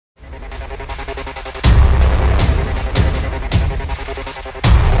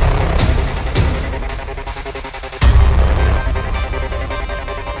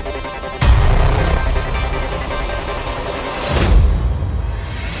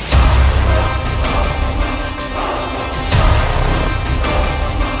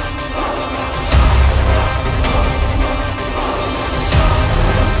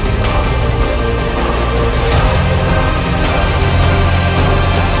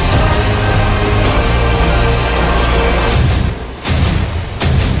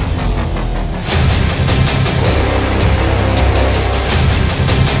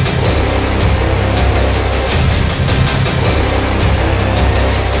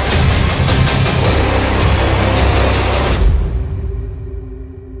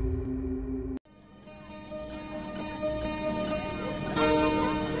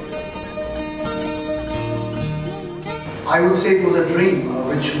I would say it was a dream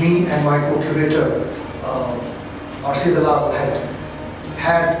which me and my co-curator R.C. Dalal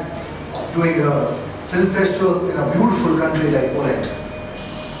had of doing a film festival in a beautiful country like Poland.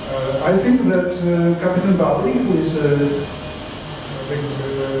 I think that Captain Bali, who is the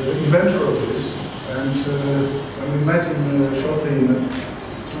inventor of this, and when we met him shortly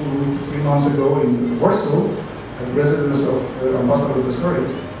 2-3 months ago in Warsaw, at the residence of Ambassador Desori,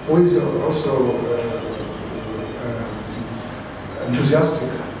 who is also enthusiastic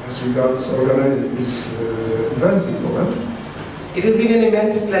as regards organizing this event in Poland. It has been an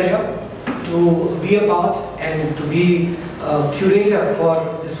immense pleasure to be a part and to be a curator for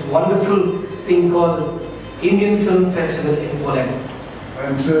this wonderful thing called Indian Film Festival in Poland.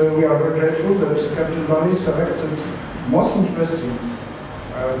 And we are very grateful that Captain Bali selected most interesting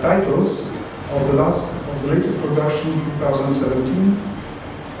titles of the latest production 2017,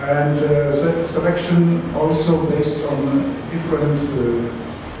 and selection also based on different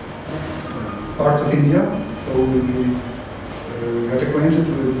parts of India. So we got acquainted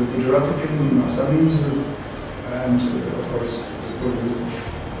with the Gujarati film, Assamese, and of course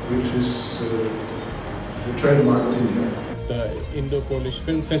which is the trademark of India. The Indo-Polish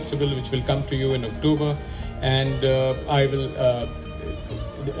Film Festival, which will come to you in October, and I will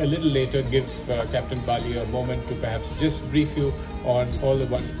a little later give Captain Bali a moment to perhaps just brief you on all the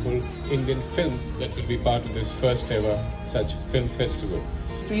wonderful Indian films that will be part of this first ever such film festival.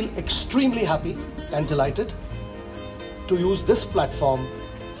 I feel extremely happy and delighted to use this platform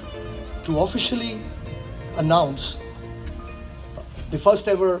to officially announce the first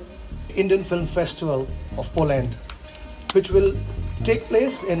ever Indian Film Festival of Poland, which will take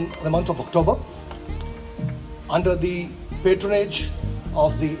place in the month of October under the patronage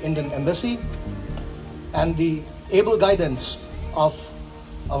of the Indian Embassy and the able guidance of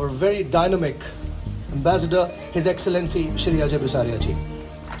our very dynamic Ambassador, His Excellency Shri Ajay Bisaria ji.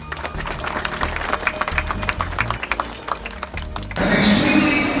 I'm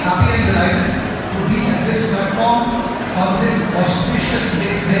extremely happy and delighted to be at this platform on this auspicious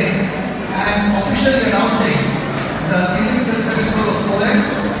day and officially announcing the Indian Film Festival of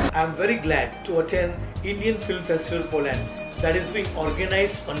Poland. I'm very glad to attend Indian Film Festival Poland that is being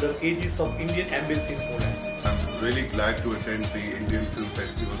organized under aegis of Indian Embassy in Poland. I'm really glad to attend the Indian Film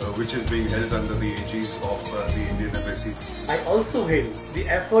Festival which is being held under the aegis of the Indian Embassy. I also hail the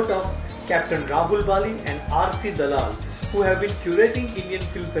effort of Captain Rahul Bali and R.C. Dalal, who have been curating Indian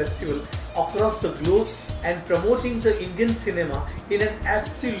Film Festival across the globe and promoting the Indian cinema in an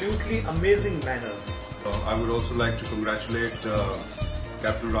absolutely amazing manner. I would also like to congratulate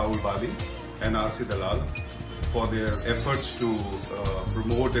Captain Rahul Bali and R.C. Dalal for their efforts to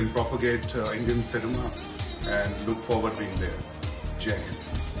promote and propagate Indian cinema, and look forward being there. Jai Hind.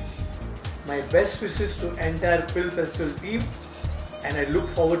 My best wishes to entire Film Festival team, and I look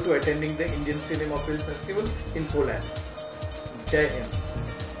forward to attending the Indian Cinema Film Festival in Poland. Jai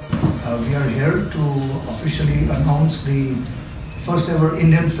Hind. We are here to officially announce the first ever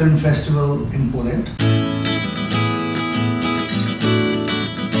Indian Film Festival in Poland.